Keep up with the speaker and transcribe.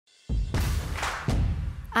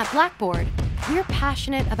At Blackboard, we're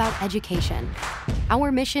passionate about education.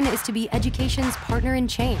 Our mission is to be education's partner in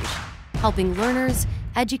change, helping learners,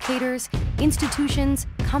 educators, institutions,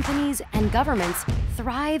 companies, and governments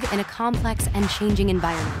thrive in a complex and changing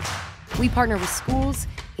environment. We partner with schools,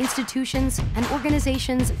 institutions, and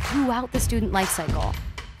organizations throughout the student lifecycle.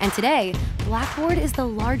 And today, Blackboard is the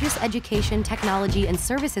largest education, technology, and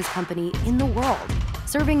services company in the world,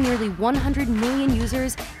 serving nearly 100 million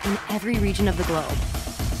users in every region of the globe.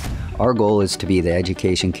 Our goal is to be the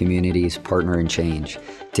education community's partner in change,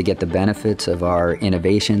 to get the benefits of our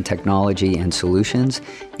innovation, technology, and solutions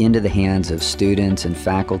into the hands of students and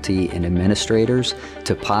faculty and administrators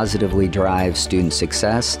to positively drive student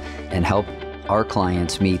success and help our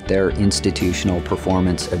clients meet their institutional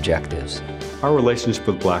performance objectives. Our relationship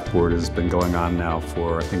with Blackboard has been going on now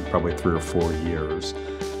for, I think, probably 3 or 4 years.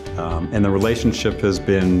 And the relationship has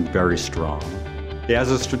been very strong. As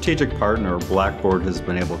a strategic partner, Blackboard has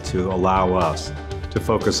been able to allow us to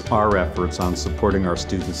focus our efforts on supporting our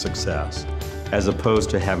student success, as opposed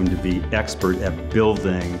to having to be expert at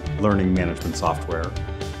building learning management software.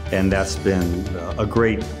 And that's been a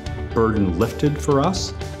great burden lifted for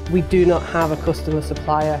us. We do not have a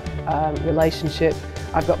customer-supplier relationship.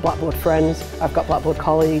 I've got Blackboard friends, I've got Blackboard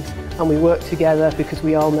colleagues, and we work together because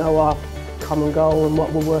we all know our common goal and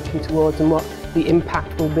what we're working towards and what the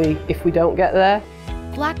impact will be if we don't get there.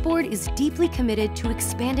 Blackboard is deeply committed to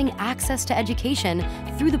expanding access to education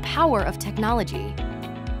through the power of technology.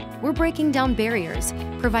 We're breaking down barriers,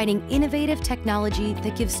 providing innovative technology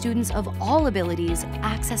that gives students of all abilities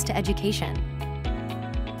access to education.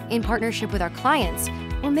 In partnership with our clients,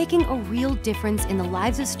 we're making a real difference in the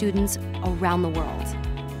lives of students around the world.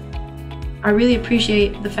 I really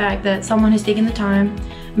appreciate the fact that someone has taken the time,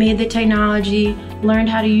 made the technology, learned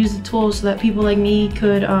how to use the tools so that people like me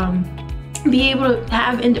could be able to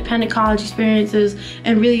have independent college experiences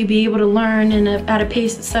and really be able to learn at a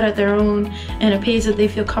pace that's set at their own and a pace that they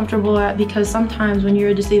feel comfortable at, because sometimes when you're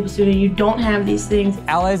a disabled student, you don't have these things.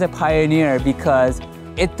 ALLY is a pioneer because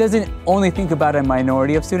it doesn't only think about a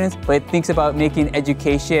minority of students, but it thinks about making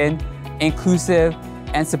education inclusive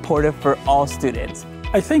and supportive for all students.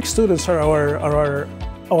 I think students are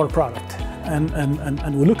our product,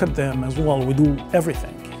 and we look at them as well. We do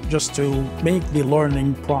everything just to make the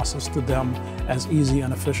learning process to them as easy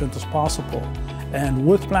and efficient as possible. And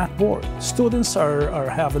with Blackboard, students are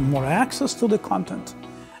having more access to the content,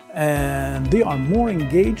 and they are more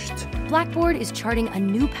engaged. Blackboard is charting a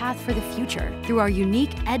new path for the future through our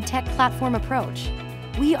unique EdTech platform approach.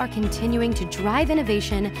 We are continuing to drive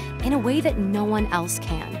innovation in a way that no one else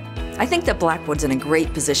can. I think that Blackboard's in a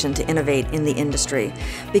great position to innovate in the industry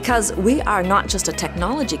because we are not just a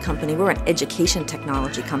technology company, we're an education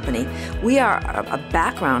technology company. We are a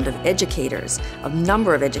background of educators, a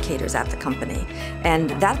number of educators at the company, and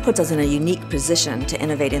that puts us in a unique position to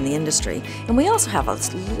innovate in the industry. And we also have a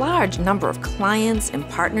large number of clients and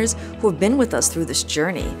partners who have been with us through this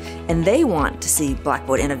journey, and they want to see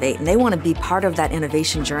Blackboard innovate, and they want to be part of that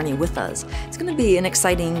innovation journey with us. It's going to be an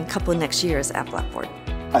exciting couple of next years at Blackboard.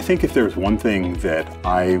 I think if there's one thing that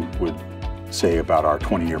I would say about our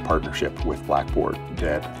 20-year partnership with Blackboard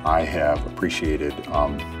that I have appreciated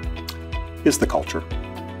is the culture.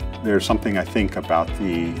 There's something I think about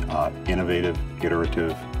the innovative,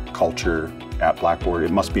 iterative culture at Blackboard.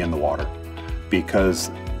 It must be in the water, because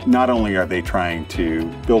not only are they trying to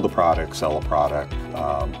build a product, sell a product,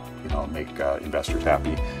 make investors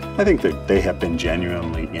happy, I think that they have been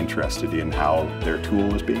genuinely interested in how their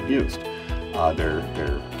tool is being used.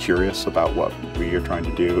 They're curious about what we are trying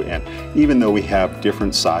to do, and even though we have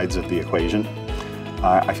different sides of the equation,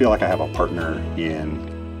 I feel like I have a partner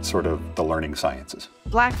in sort of the learning sciences.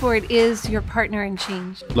 Blackboard is your partner in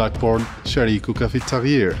change. Blackboard шарику в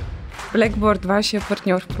тагир. Blackboard вашия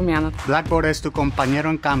партньор в промяната. Blackboard es tu compañero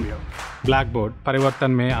en cambio. Blackboard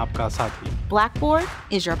परिवर्तन में आपका साथी. Blackboard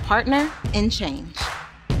is your partner in change.